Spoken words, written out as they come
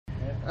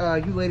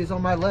You ladies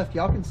on my left,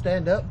 y'all can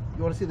stand up.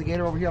 You want to see the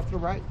gator over here off to the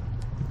right?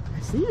 I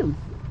see him.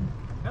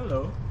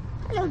 Hello.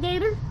 Hello,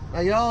 gator. Now,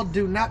 y'all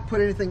do not put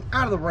anything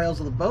out of the rails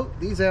of the boat.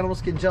 These animals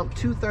can jump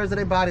 2/3 of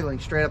their body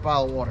length straight up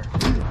out of the water.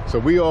 So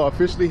we are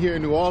officially here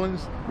in New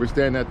Orleans. We're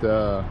staying at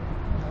the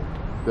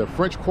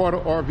French Quarter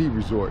RV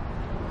Resort.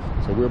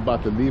 So we're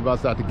about to leave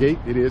outside the gate.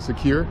 It is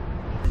secure.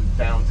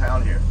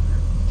 Downtown here.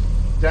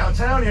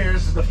 Downtown here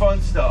is the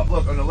fun stuff.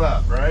 Look on the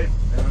left, right?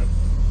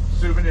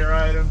 Souvenir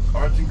items,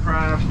 arts and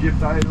crafts,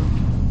 gift items.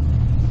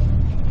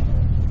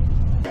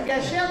 We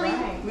got Shelly.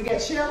 We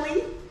got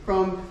Shelly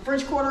from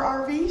French Quarter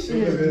RV. She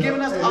has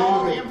given us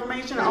all the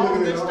information, all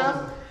the good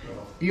stuff.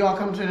 You all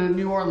come to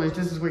New Orleans,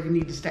 this is where you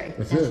need to stay.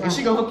 That's it. And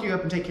she gonna hook you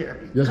up and take care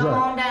of you. That's Come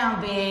right. on down,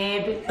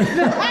 baby.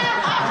 Yeah.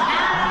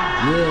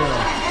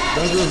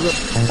 That's what's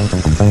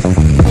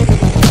up.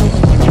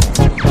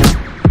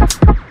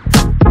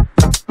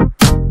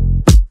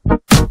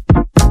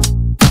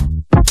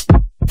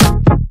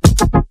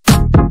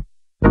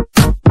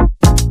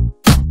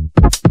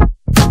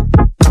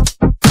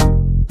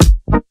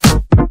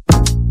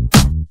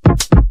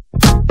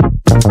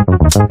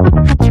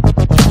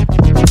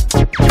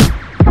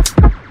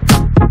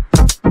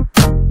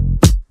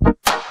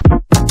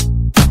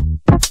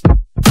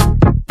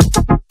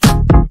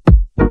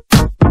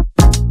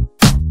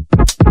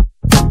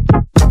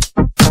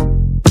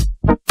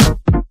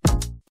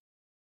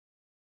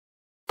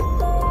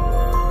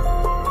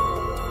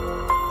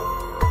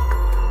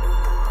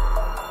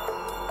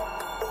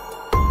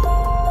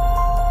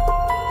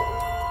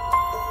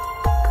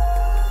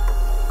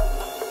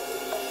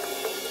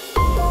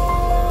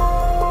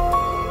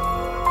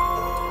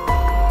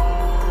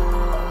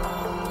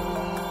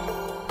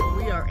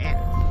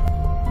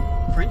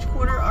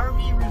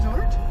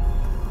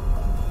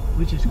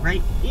 Which is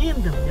right in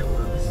the middle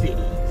of the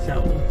city.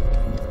 So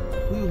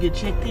we will get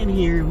checked in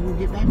here and we'll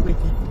get back with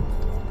you.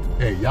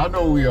 Hey, y'all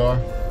know who we are.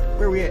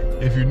 Where we at?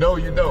 If you know,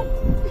 you know.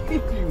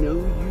 If you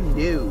know,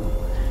 you know.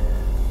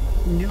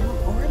 New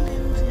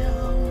Orleans,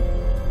 y'all.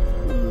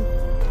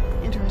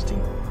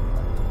 Interesting.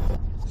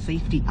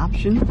 Safety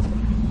option.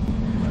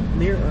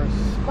 There are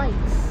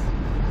spikes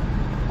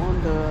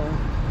on the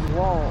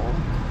wall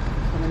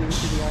coming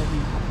into the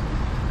RV.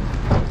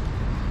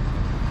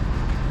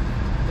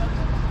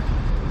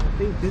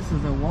 I think this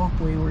is a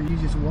walkway where you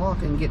just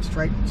walk and get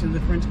straight to the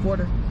French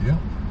Quarter. Yeah.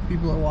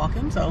 People are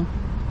walking, so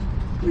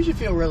we should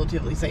feel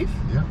relatively safe.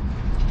 Yeah.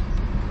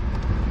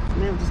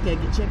 Now we just gotta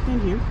get checked in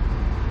here.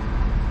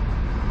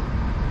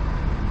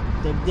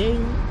 The day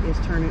is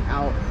turning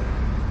out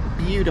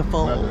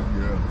beautiful. Weather,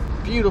 yeah.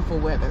 Beautiful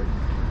weather.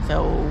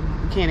 So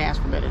we can't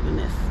ask for better than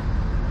this.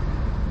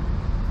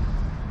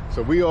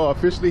 So we are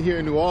officially here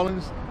in New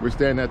Orleans. We're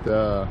staying at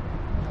the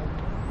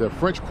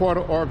French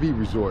Quarter RV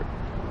Resort.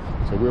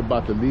 So we're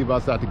about to leave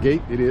outside the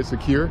gate. It is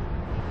secure.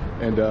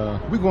 And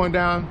we're going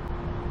down,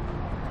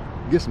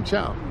 get some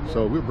chow.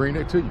 So we'll bring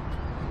that to you.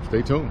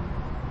 Stay tuned.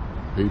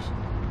 Peace.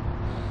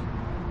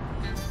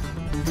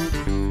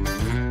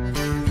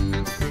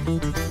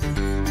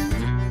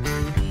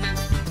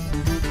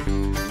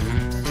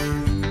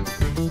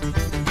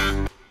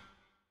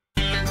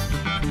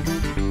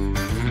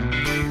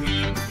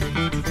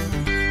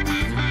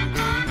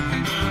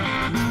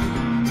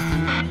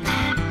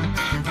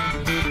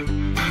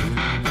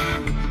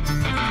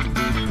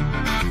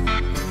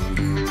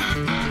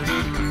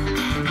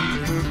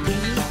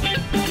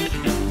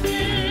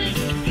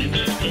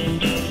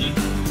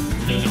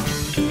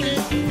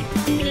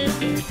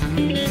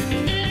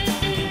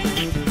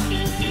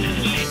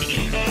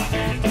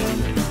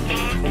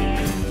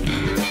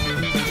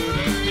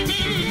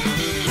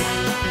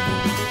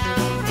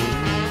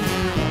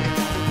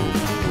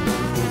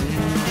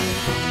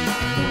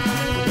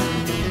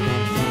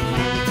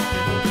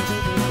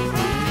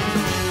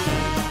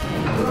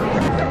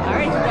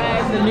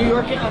 New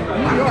York.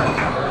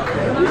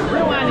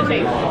 Rewind the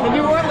tape. The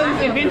New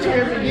Orleans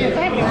adventure begins. I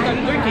haven't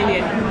started drinking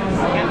yet.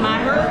 Got my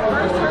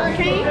first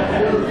hurricane.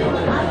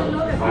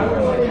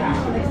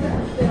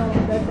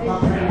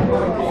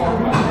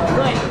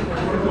 Good.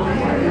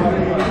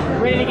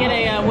 Ready to get a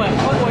what?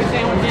 Po' boy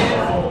sandwiches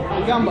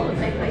and gumbo.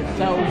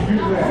 So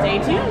stay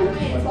tuned.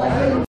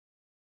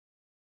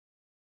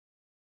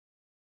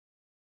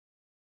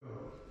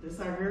 This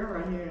our girl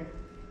right here.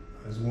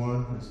 That's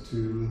one. That's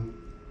two.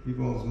 Keep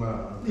on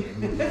smiling. Okay,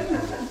 let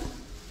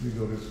me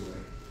go this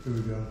way. Here we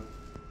go.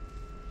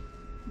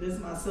 This is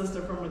my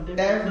sister from a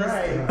different That's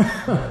right.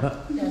 That's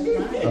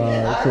All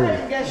right. Cool. right,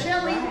 we got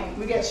Shelly.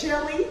 We got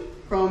Shelly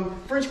from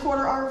French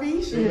Quarter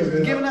RV. She has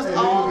given us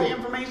all the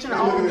information,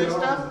 all the good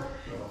stuff.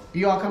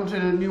 You all come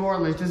to New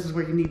Orleans, this is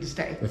where you need to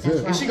stay. That's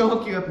it. And she gonna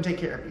hook you up and take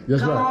care of you.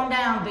 That's Come right. on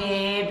down,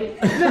 baby.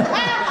 Yeah.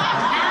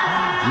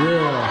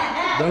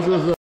 That's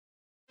what's up.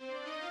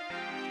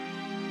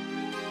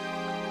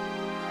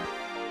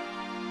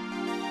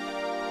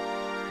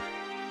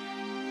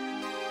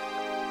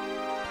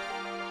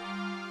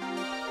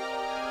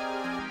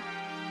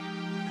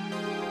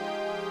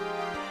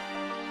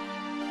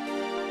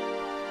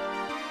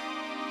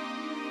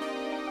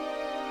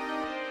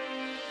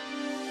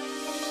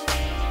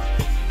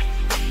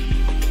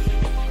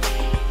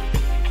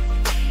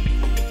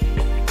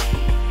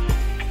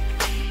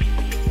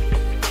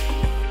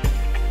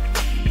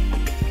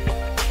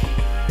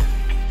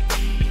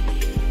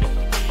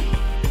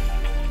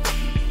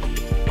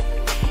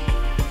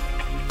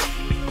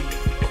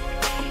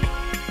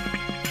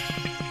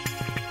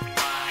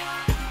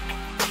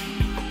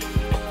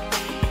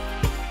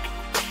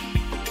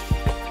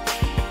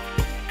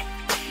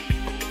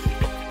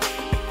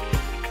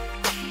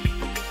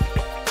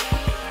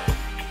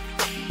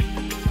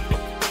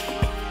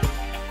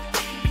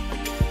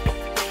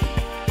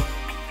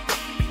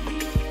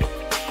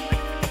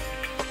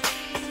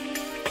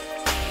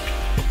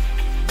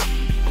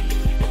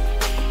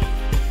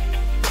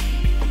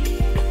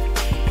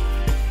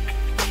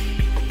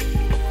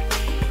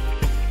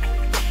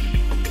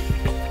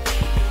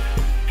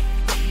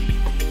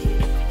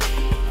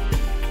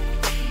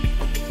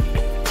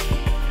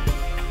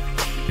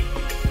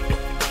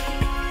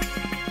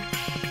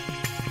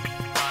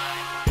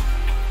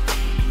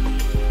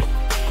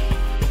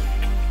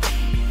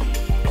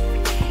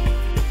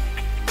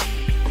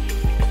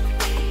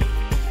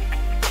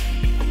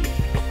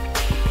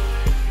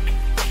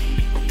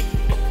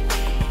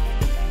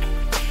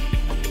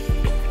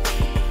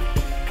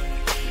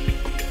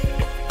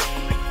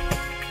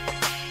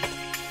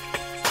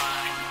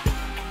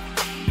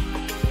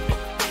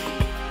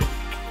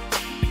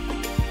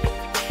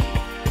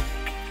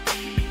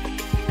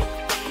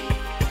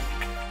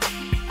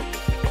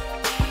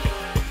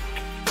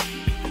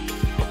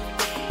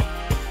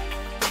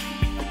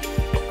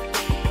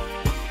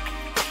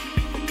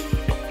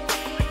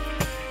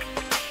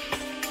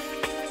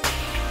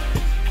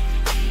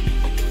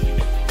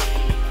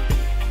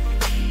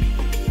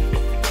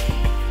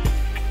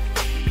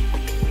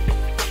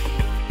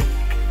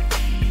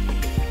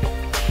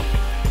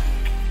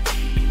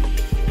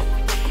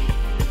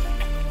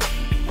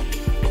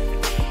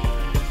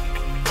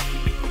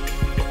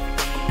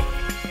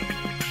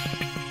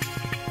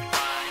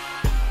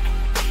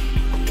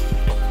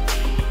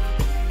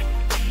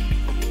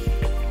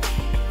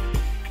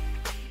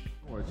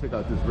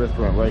 this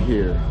restaurant right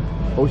here.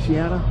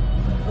 Oceana?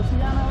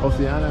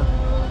 Oceana?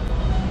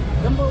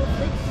 Gumbo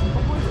steaks,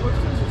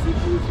 oysters, and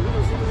seafood.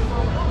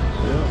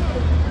 Yeah.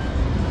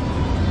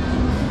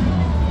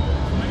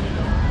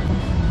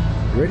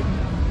 Ready?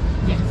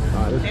 Yes.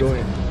 All right, let's go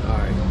in. All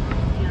right.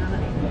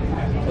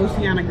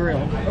 Oceana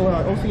Grill.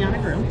 Oceana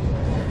Grill.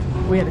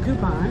 We had a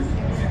coupon.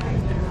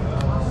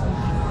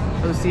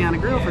 Oceana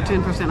Grill for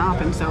 10%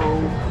 off, and so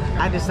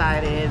I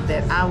decided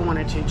that I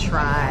wanted to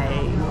try.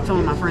 Some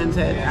of my friends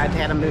I'd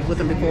had them with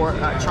them before,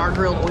 char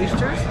grilled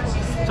oysters.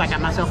 So I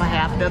got myself a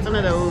half dozen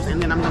of those, and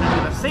then I'm going to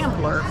do a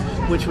sampler,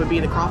 which would be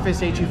the crawfish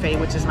etouffee,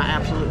 which is my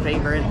absolute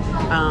favorite,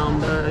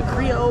 the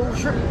Creole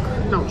shrimp,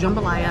 no,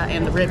 jambalaya,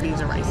 and the red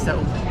beans and rice.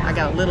 So I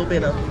got a little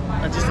bit of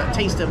just a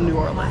taste of New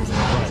Orleans.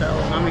 So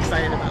I'm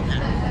excited about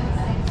that.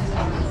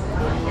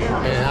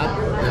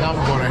 And I'm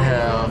going to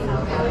have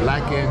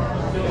blackened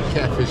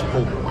catfish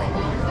po' boy.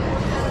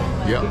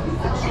 Yep.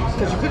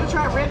 Because you could have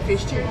tried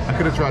redfish too. I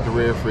could have tried the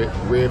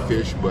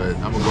redfish, but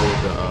I'm going to go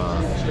with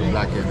the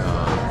blackened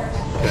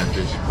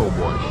catfish po'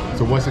 boy.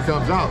 So once it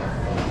comes out,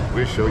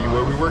 we'll show you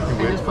what we're working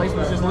with. This place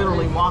was just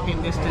literally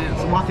walking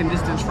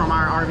distance from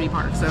our RV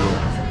park. So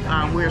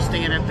we're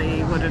staying at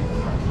the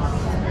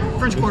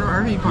French Quarter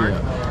RV Park,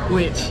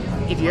 which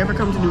if you ever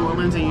come to New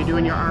Orleans and you're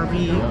doing your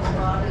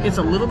RV, it's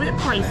a little bit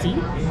pricey,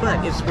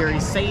 but it's very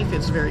safe,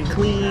 it's very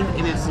clean,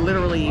 and it's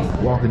literally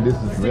walking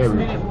distance from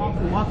everywhere.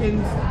 6-minute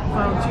walking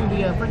to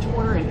the French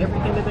Quarter and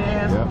everything that they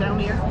have down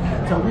here.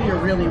 So we are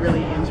really,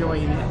 really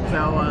enjoying it.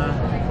 So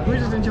we're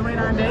just enjoying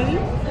our day,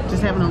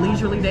 just having a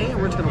leisurely day,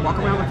 and we're just gonna walk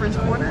around the French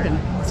Quarter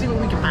and see what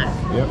we can find.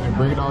 Yep, and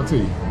bring it all to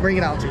you. Bring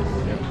it all to you.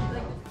 Yep.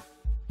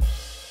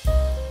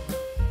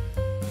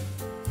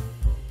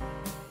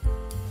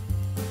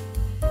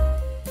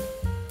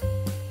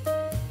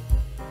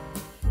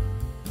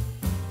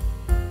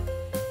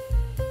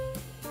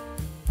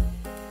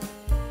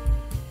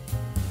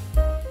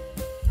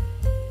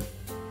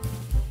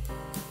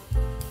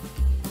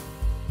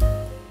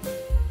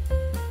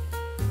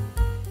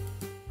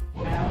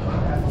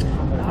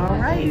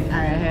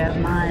 I have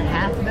my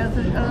half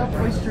dozen of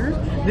oysters.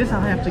 This I'll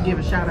have to give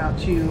a shout out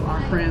to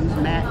our friends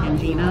Matt and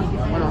Gina,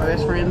 one of our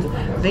best friends.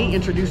 They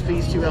introduced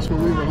these to us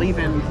when we were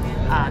leaving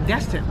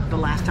Destin the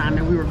last time,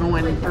 and we were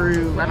going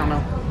through, I don't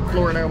know,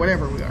 Florida or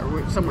whatever we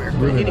are, somewhere.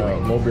 But anyway,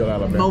 Mobile,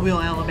 Alabama.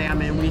 Mobile,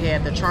 Alabama, and we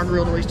had the char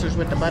grilled oysters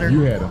with the butter.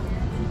 You had them.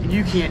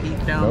 You can't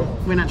eat them. Nope.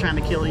 We're not trying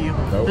to kill you.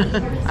 Nope.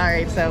 All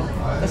right, so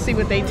let's see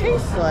what they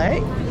taste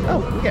like. Oh,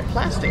 we got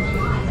plastic.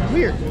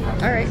 Weird.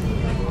 All right.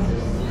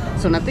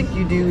 So I think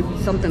you do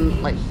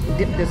something like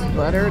dip this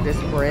butter, this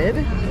bread,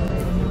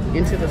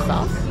 into the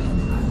sauce.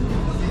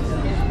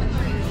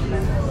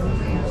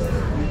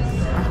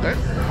 Okay.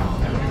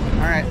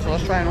 All right, so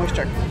let's try an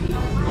oyster.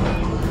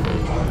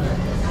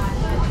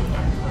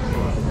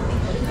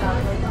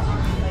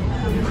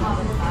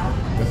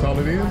 That's all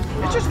it is?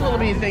 It's just a little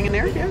bitty thing in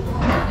there, yeah.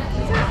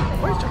 That's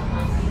it. Oyster.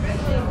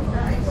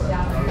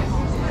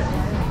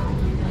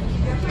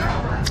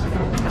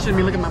 I shouldn't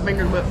be looking at my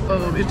fingers, but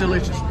it's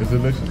delicious. It's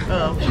delicious.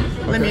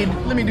 Okay.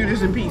 Let me do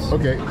this in peace.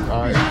 Okay,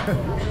 all right.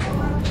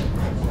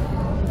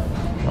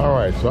 All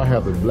right, so I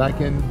have the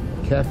blackened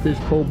catfish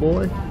po'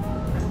 boy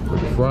with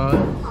the fries.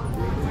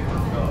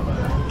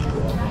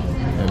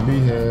 And Lee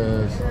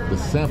has the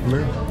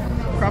sampler.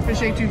 Crawfish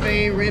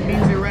etouffee, red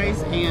beans and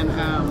rice, and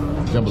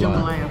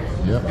jambalaya.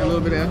 Yep. And a little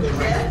bit of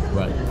rice.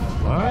 Right.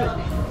 All right.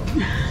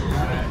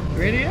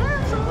 Ready?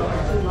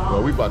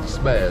 Well, we about to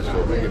smash,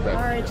 so we'll get back.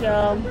 All right,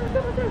 y'all.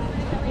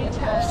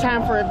 It's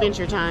time for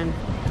adventure time.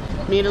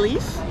 Me and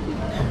Elise,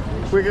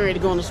 we're getting ready to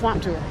go on the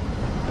swamp tour.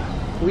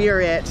 We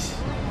are at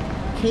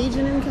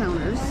Cajun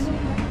Encounters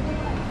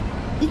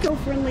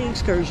eco-friendly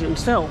excursion.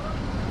 So,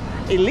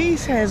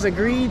 Elise has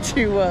agreed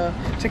to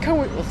come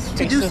with us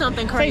To do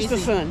something crazy.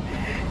 Face the sun.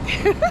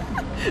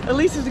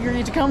 Elise has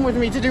agreed to come with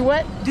me to do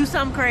what? Do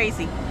something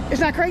crazy.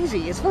 It's not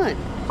crazy. It's fun.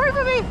 Pray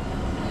for me.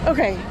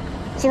 Okay,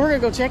 so we're gonna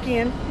go check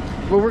in.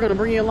 Well, we're gonna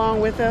bring you along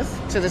with us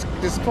to this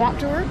swamp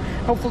tour.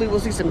 Hopefully, we'll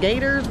see some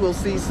gators. We'll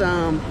see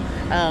some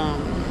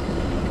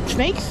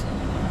snakes,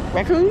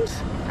 raccoons.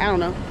 I don't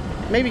know.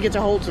 Maybe get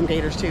to hold some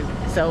gators too.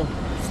 So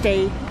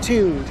stay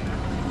tuned.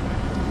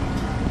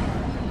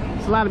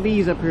 There's a lot of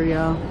bees up here,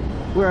 y'all.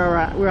 We're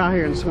out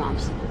here in the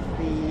swamps.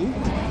 The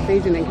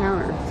Cajun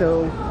Encounter.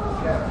 So,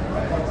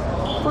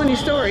 funny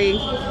story.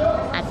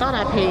 I thought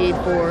I paid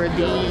for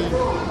the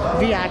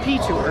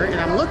VIP tour, and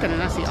I'm looking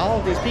and I see all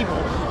of these people.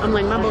 I'm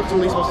like, my boat's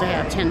only supposed to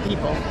have 10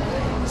 people.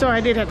 So I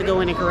did have to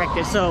go in and correct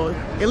it. So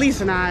Elise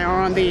and I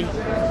are on the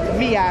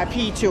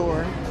VIP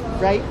tour,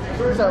 right?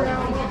 So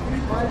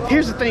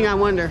here's the thing I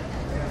wonder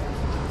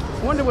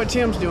what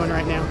Tim's doing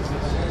right now.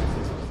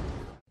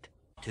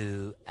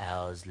 2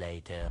 hours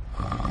later.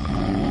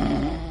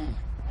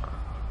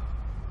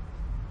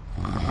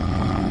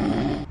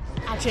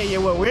 I tell you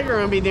what we're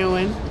gonna be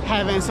doing,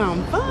 having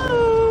some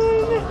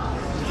fun.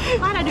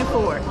 Why'd I do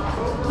 4?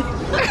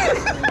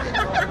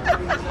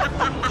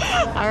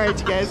 All right,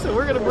 you guys, so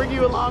we're gonna bring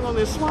you along on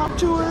this swamp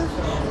tour.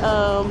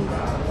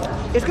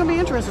 it's gonna be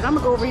interesting. I'm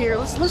gonna go over here.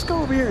 Let's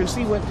go over here and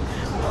see what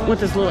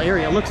this little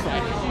area looks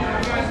like.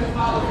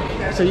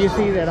 So you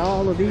see that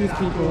all of these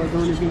people are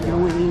going to be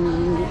going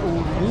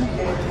on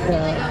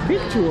the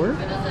big tour.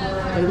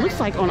 But it looks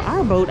like on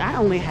our boat, I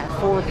only have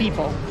 4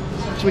 people,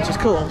 which is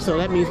cool. So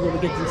that means we'll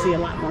get to see a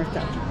lot more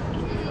stuff.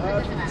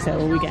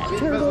 So we got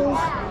turtles,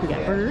 we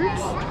got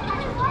birds.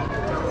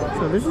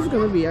 So this is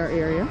going to be our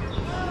area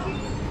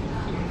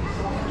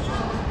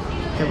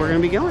that we're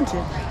going to be going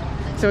to.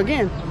 So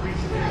again,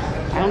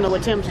 I don't know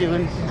what Tim's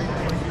doing,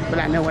 but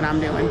I know what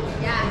I'm doing.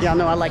 Y'all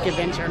know I like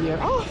adventure.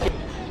 Oh,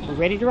 we're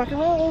ready to rock and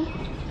roll.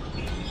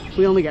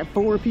 We only got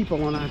 4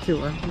 people on our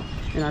tour.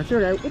 And our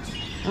tour guide,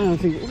 I don't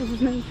think, what was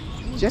his name?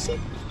 Jesse?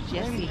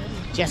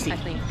 Jesse. I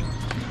think.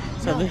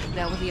 So no,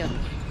 that was the other.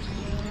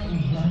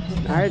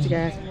 All right, you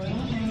guys.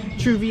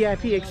 True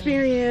VIP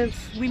experience.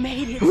 We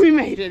made it. We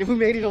made it. We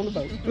made it on the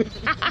boat.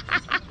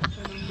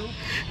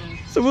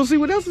 So we'll see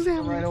what else is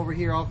happening. Right over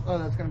here,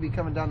 that's going to be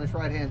coming down this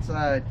right-hand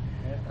side.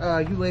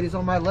 You ladies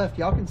on my left,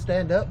 y'all can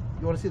stand up.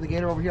 You want to see the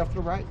gator over here off to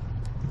the right?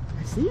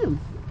 I see him.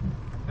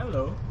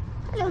 Hello.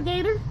 Hello,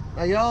 gator.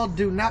 Now, y'all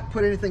do not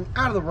put anything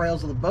out of the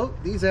rails of the boat.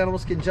 These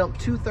animals can jump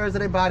 2/3 of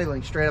their body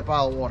length straight up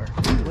out of the water.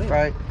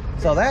 Right?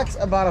 So that's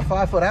about a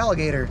 5-foot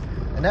alligator.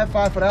 And that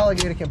 5-foot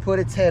alligator can put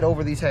its head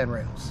over these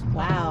handrails.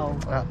 Wow.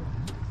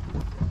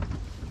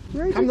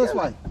 Come this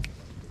way.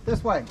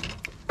 This way.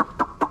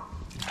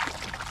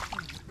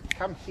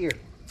 Come here.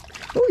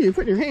 Oh, you're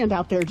putting your hand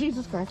out there.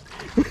 Jesus Christ.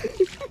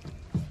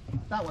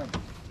 That way.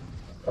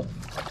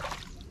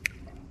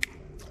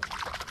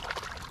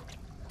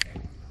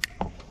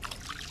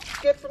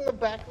 Get from the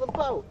back of the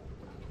boat.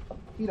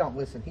 He don't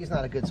listen. He's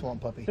not a good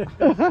swamp puppy.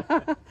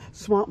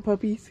 Swamp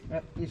puppies.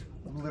 Yep, he's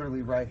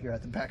literally right here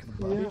at the back of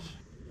the boat. Yeah.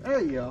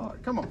 There you are.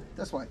 Come on,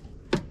 this way.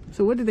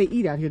 So what do they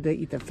eat out here? Do they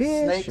eat the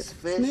fish? Snakes,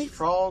 fish,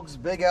 frogs,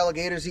 big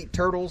alligators eat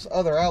turtles,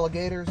 other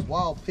alligators,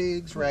 wild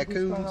pigs,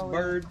 raccoons,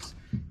 birds.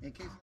 In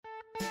case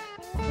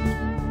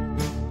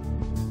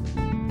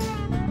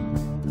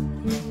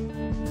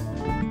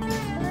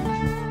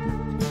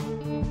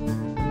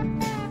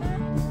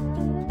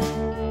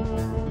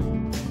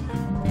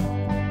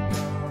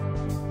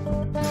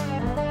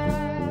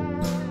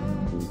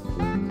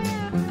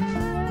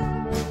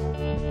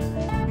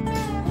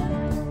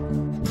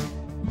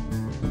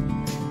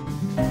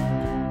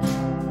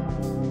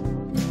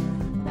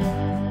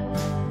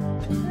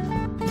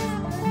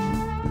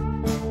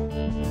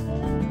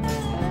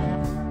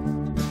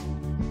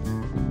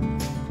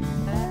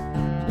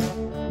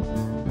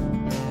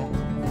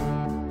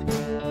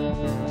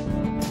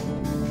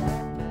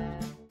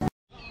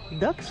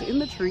Ducks in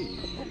the tree.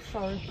 oh,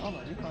 sorry. Oh, no,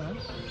 you're fine.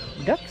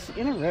 Ducks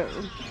in a row.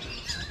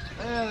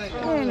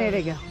 And there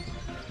they go.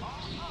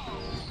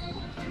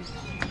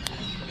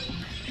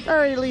 All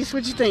right, Elise,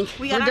 what'd you think?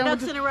 We got our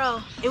ducks in a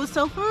row. It was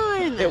so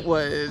fun. It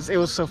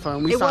was so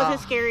fun. It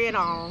wasn't scary at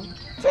all.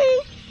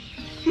 See?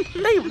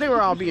 they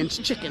were all being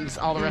chickens,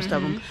 all the rest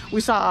of them.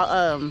 We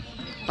saw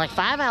like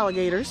 5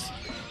 alligators,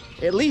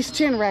 at least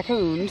 10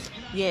 raccoons.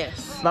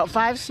 Yes. About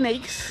 5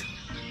 snakes.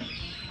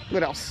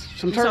 What else?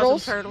 Some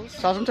turtles.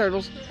 Saw some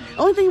turtles.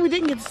 Only thing we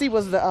didn't get to see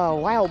was the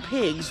wild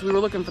pigs. We were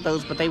looking for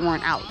those, but they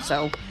weren't out.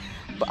 So,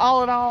 but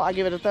all in all, I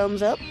give it a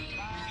thumbs up.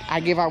 I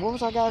give what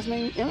was our guy's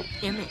name?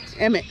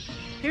 Emmett.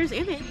 Here's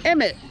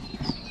Emmett.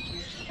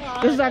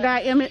 This is our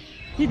guy, Emmett.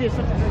 He did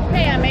something.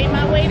 Hey, I made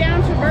my way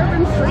down to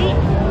Bourbon Street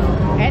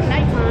at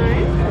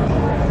nighttime.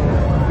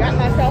 Got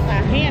myself a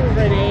hand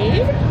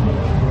grenade.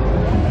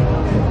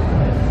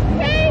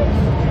 Hey!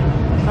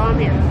 So I'm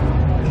here.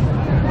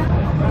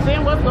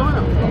 Seeing what's going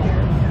on.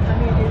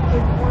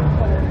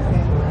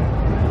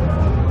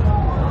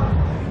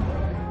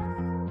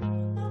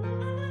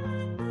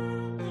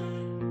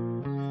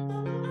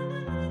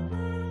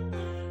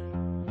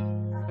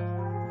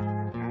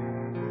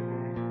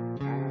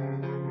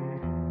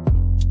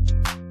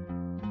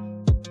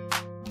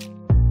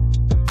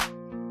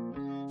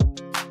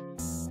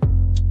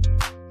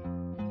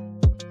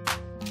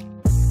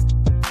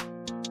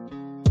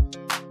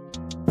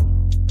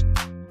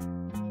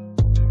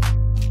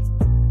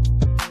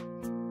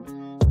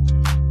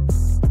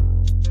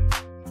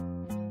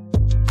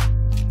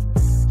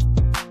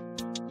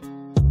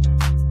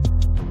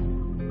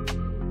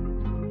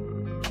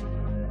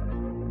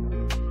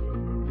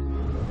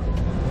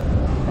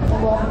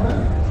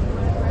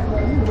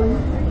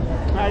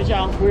 Alright,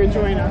 y'all, we're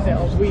enjoying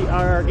ourselves. We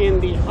are in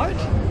the heart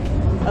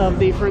of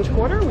the French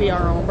Quarter. We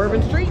are on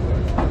Bourbon Street,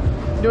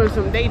 doing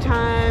some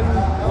daytime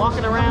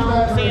walking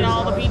around, seeing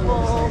all the people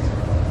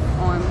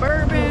on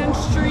Bourbon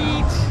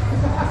Street.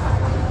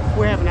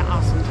 We're having an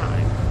awesome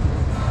time.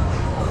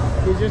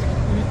 You just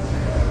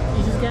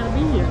gotta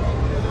be here.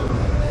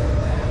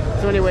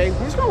 So anyway,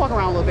 we're just gonna walk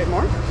around a little bit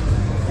more,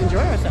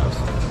 enjoy ourselves.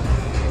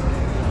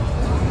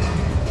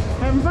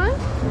 Having fun?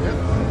 Yep.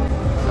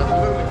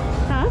 Absolutely.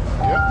 Huh?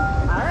 Yep.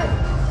 All right.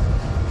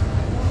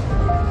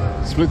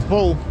 Split the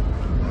pole.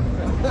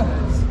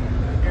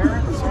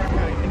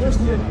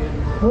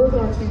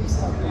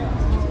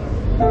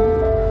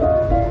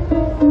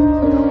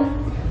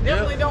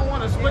 Definitely don't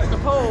want to split the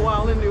pole while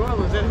y'all in New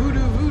Orleans, that hoodoo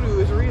voodoo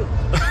is real.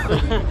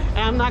 And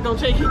I'm not gonna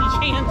take any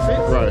chances.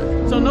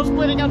 Right. So no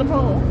splitting of the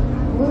pole.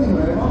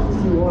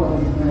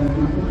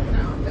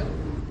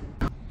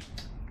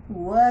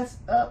 What's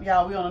up,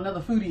 y'all? We on another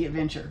foodie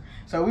adventure.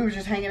 So we were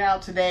just hanging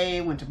out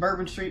today, went to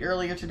Bourbon Street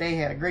earlier today,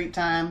 had a great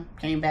time,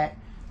 came back,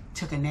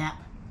 took a nap.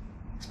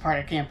 It's part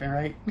of camping,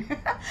 right?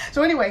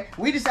 So anyway,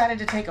 we decided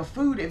to take a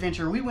food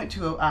adventure. We went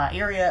to an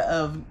area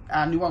of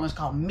New Orleans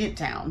called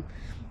Midtown.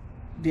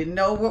 Didn't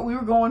know what we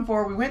were going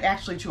for. We went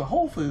actually to a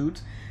Whole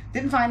Foods.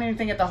 Didn't find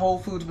anything at the Whole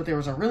Foods, but there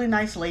was a really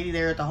nice lady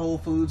there at the Whole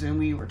Foods, and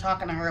we were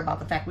talking to her about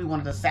the fact we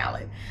wanted a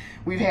salad.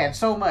 We've had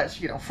so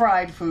much, you know,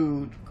 fried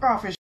food,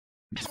 crawfish.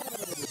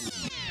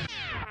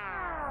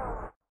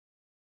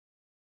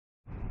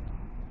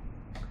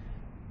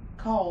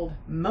 Called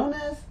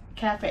Mona's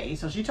Cafe.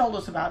 So she told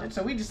us about it,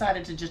 so we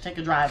decided to just take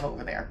a drive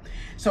over there.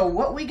 So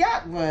what we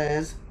got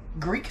was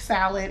Greek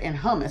salad and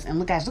hummus. And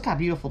look, guys, look how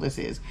beautiful this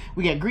is.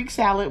 We got Greek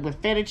salad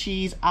with feta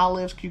cheese,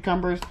 olives,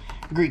 cucumbers,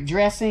 Greek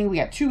dressing. We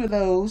got 2 of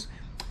those.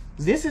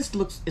 This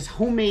is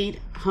homemade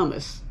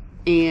hummus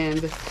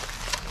and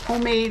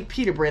homemade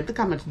pita bread. Look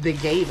how much they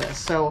gave us.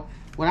 So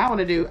what I want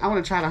to do, I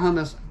want to try the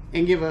hummus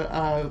and give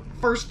a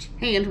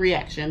first-hand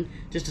reaction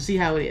just to see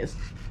how it is.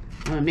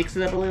 I'm gonna mix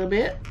it up a little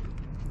bit.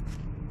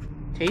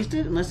 Taste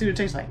it and let's see what it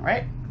tastes like,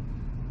 right?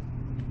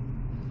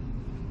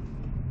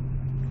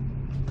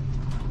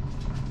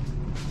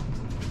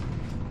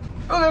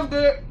 Oh, that's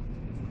good.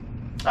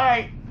 All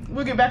right,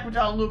 we'll get back with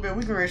y'all in a little bit.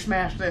 We can really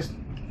smash this.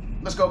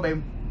 Let's go,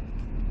 baby.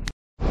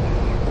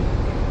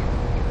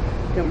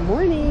 Good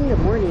morning, good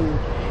morning.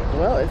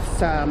 Well,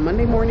 it's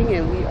Monday morning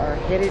and we are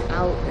headed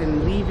out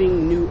and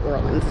leaving New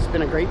Orleans. It's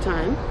been a great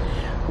time.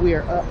 We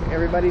are up,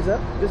 everybody's up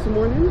this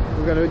morning.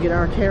 We're gonna get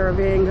our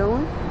caravan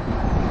going.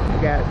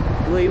 We got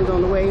Williams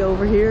on the way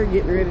over here,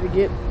 getting ready to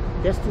get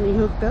Destiny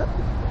hooked up.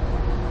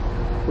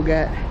 We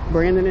got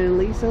Brandon and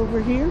Elise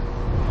over here.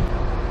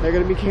 They're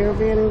going to be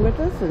caravanning with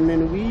us, and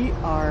then we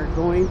are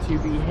going to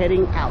be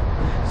heading out.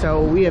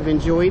 So we have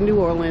enjoyed New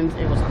Orleans.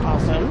 It was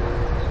awesome.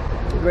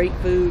 Great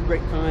food,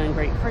 great fun,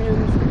 great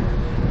friends.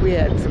 We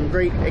had some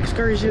great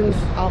excursions,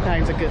 all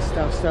kinds of good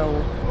stuff.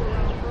 So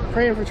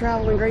praying for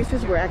travel and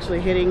graces. We're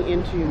actually heading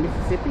into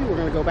Mississippi. We're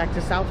going to go back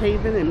to South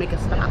Haven and make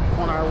a stop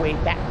on our way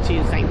back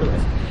to St.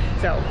 Louis.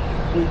 So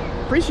we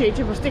appreciate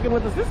you for sticking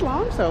with us this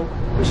long. So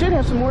we should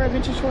have some more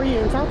adventures for you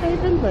in South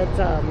Haven, but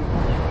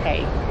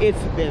hey, it's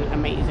been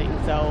amazing.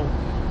 So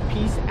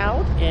peace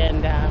out,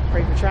 and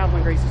pray for travel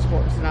and graces for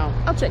us. And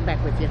I'll check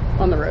back with you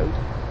on the road.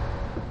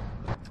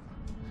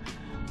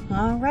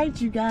 All right,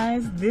 you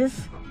guys,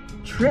 this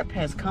trip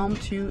has come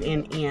to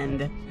an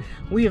end.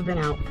 We have been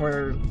out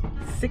for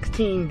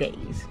 16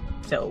 days.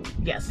 So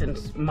yes,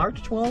 since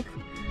March 12th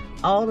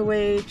all the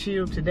way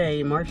to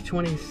today, March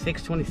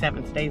 26th,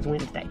 27th, today's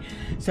Wednesday.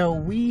 So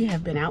we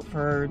have been out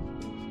for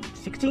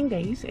 16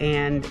 days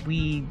and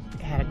we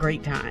had a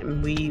great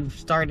time. We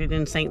started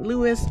in St.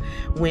 Louis,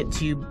 went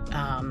to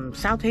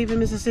South Haven,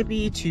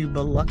 Mississippi, to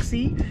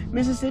Biloxi,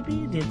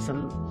 Mississippi, did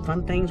some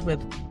fun things with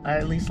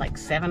at least like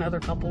 7 other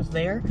couples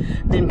there,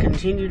 then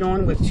continued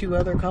on with 2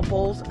 other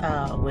couples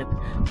with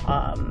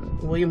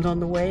Williams on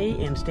the way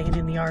and staying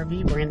in the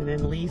RV, Brandon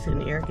and Elise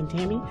and Eric and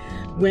Tammy.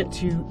 Went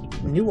to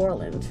New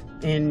Orleans,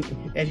 and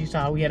as you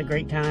saw, we had a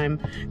great time,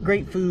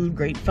 great food,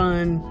 great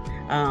fun,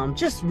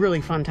 just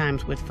really fun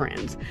times with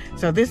friends.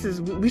 So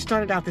we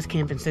started out this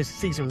camping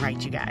season right,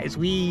 you guys.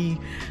 We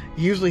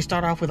usually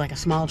start off with like a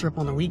small trip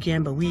on the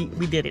weekend, but we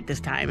did it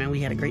this time and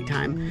we had a great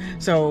time.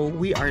 So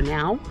we are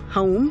now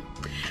home.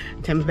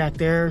 Tim's back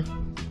there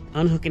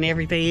unhooking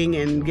everything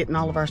and getting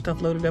all of our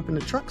stuff loaded up in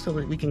the truck so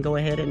that we can go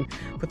ahead and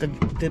put the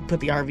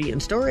RV in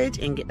storage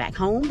and get back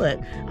home.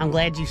 But I'm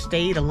glad you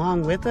stayed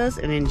along with us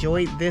and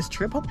enjoyed this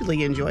trip. Hopefully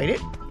you enjoyed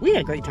it. We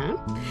had a great time.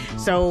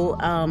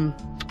 So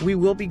we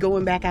will be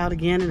going back out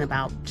again in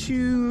about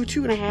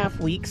 2.5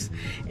 weeks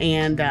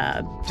and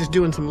just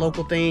doing some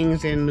local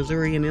things in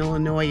Missouri and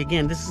Illinois.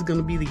 Again, this is going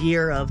to be the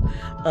year of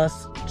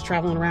us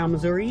traveling around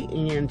Missouri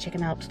and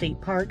checking out state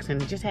parks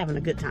and just having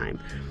a good time.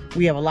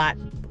 We have a lot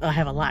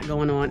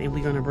going on, and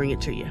we're going to bring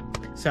it to you.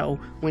 So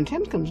when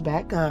Tim comes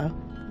back,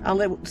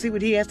 I'll see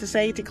what he has to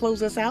say to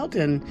close us out,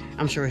 and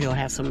I'm sure he'll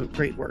have some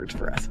great words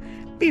for us.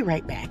 Be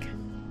right back.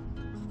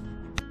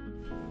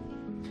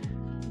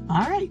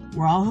 All right,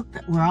 we're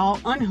all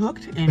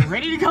unhooked and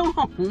ready to go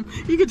home.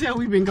 You can tell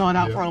we've been going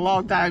out for a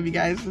long time, you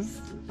guys.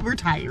 We're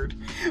tired,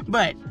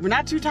 but we're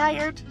not too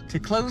tired to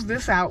close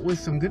this out with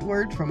some good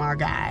words from our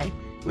guy.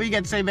 What you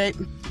got to say, babe?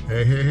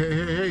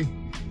 Hey.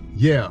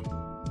 Yeah.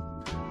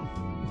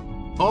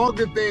 All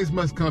good things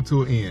must come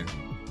to an end,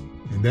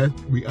 and that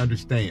we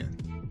understand.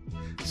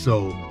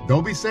 So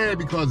don't be sad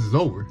because it's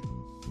over.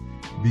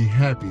 Be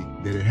happy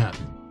that it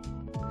happened.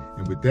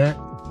 And with that,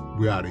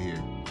 we're out of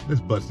here. Let's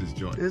bust this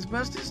joint. Let's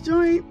bust this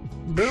joint.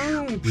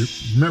 Boom.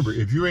 Remember,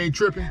 if you ain't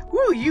tripping,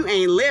 woo, you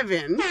ain't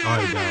living. All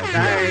right, guys.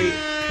 All right.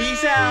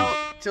 Peace out.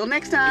 Till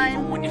next time.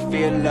 Even when you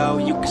feel low,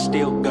 you can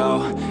still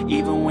go.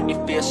 Even when you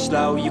feel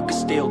slow, you can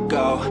still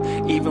go.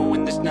 Even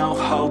when there's no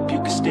hope, you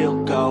can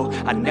still go.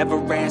 I never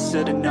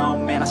answer to no,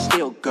 man, I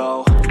still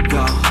go.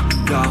 Go,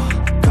 go,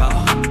 go,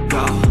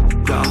 go,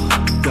 go,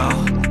 go,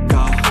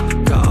 go,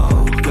 go,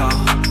 go,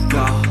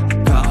 go,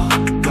 go,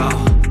 go,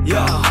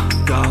 yo,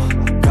 go,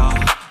 go,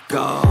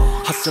 go.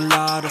 Hustle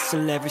hard,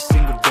 hustle every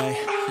single day.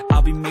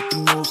 I'll be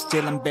making moves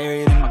till I'm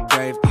buried in my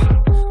grave.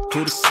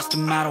 To the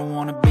system, I don't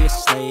wanna be a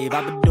slave.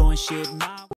 I've been doing shit my